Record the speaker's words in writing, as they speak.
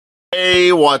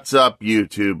Hey, what's up,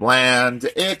 YouTube land?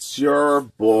 It's your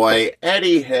boy,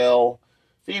 Eddie Hill,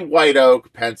 the White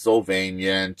Oak,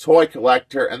 Pennsylvania toy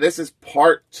collector, and this is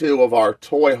part 2 of our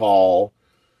toy haul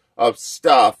of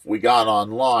stuff we got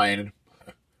online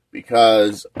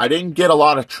because I didn't get a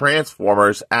lot of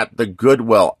Transformers at the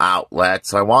Goodwill outlet,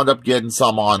 so I wound up getting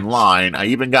some online. I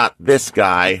even got this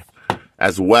guy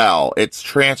as well. It's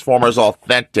Transformers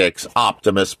Authentics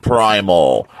Optimus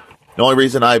Primal. The only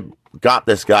reason I got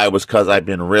this guy was because I've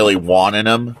been really wanting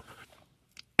him,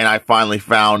 and I finally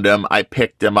found him. I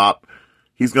picked him up.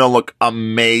 He's going to look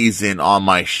amazing on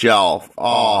my shelf.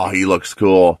 Oh, he looks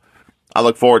cool. I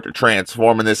look forward to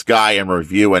transforming this guy and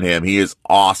reviewing him. He is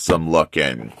awesome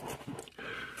looking.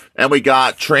 And we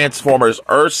got Transformers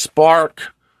Earthspark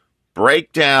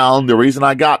Breakdown. The reason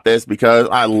I got this because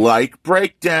I like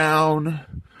Breakdown.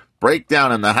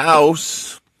 Breakdown in the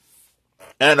house.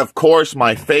 And of course,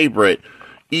 my favorite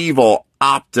evil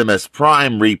Optimus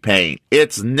Prime repaint.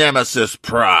 It's Nemesis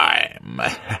Prime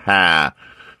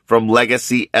from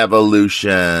Legacy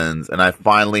Evolutions. And I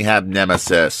finally have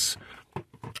Nemesis.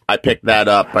 I picked that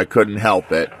up. I couldn't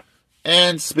help it.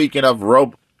 And speaking of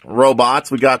robots,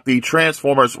 we got the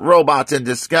Transformers Robots in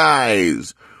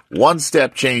Disguise. One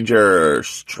Step Changer.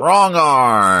 Strong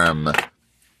Arm.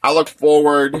 I look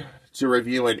forward to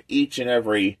reviewing each and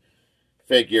every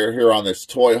figure here on this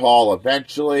toy haul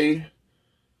eventually.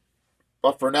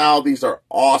 But for now, these are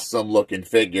awesome looking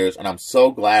figures, and I'm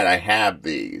so glad I have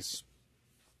these.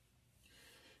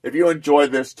 If you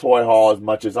enjoyed this toy haul as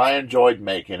much as I enjoyed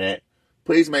making it,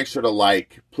 please make sure to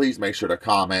like, please make sure to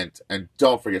comment, and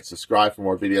don't forget to subscribe for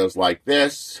more videos like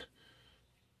this.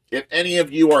 If any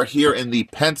of you are here in the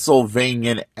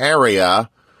Pennsylvania area,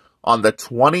 on the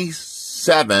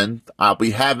 27th, I'll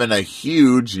be having a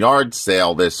huge yard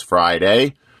sale this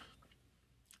Friday,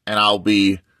 and I'll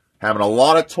be having a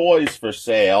lot of toys for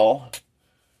sale.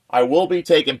 I will be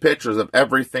taking pictures of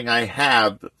everything I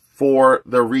have for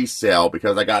the resale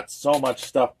because I got so much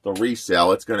stuff to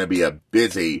resell. It's going to be a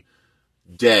busy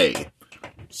day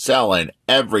selling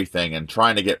everything and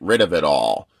trying to get rid of it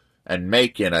all and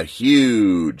making a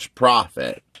huge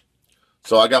profit.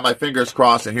 So I got my fingers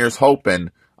crossed, and here's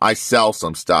hoping I sell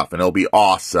some stuff and it'll be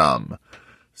awesome.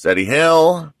 Eddie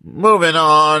Hill, moving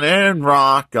on and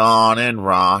rock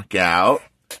out.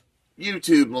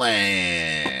 YouTube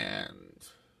land.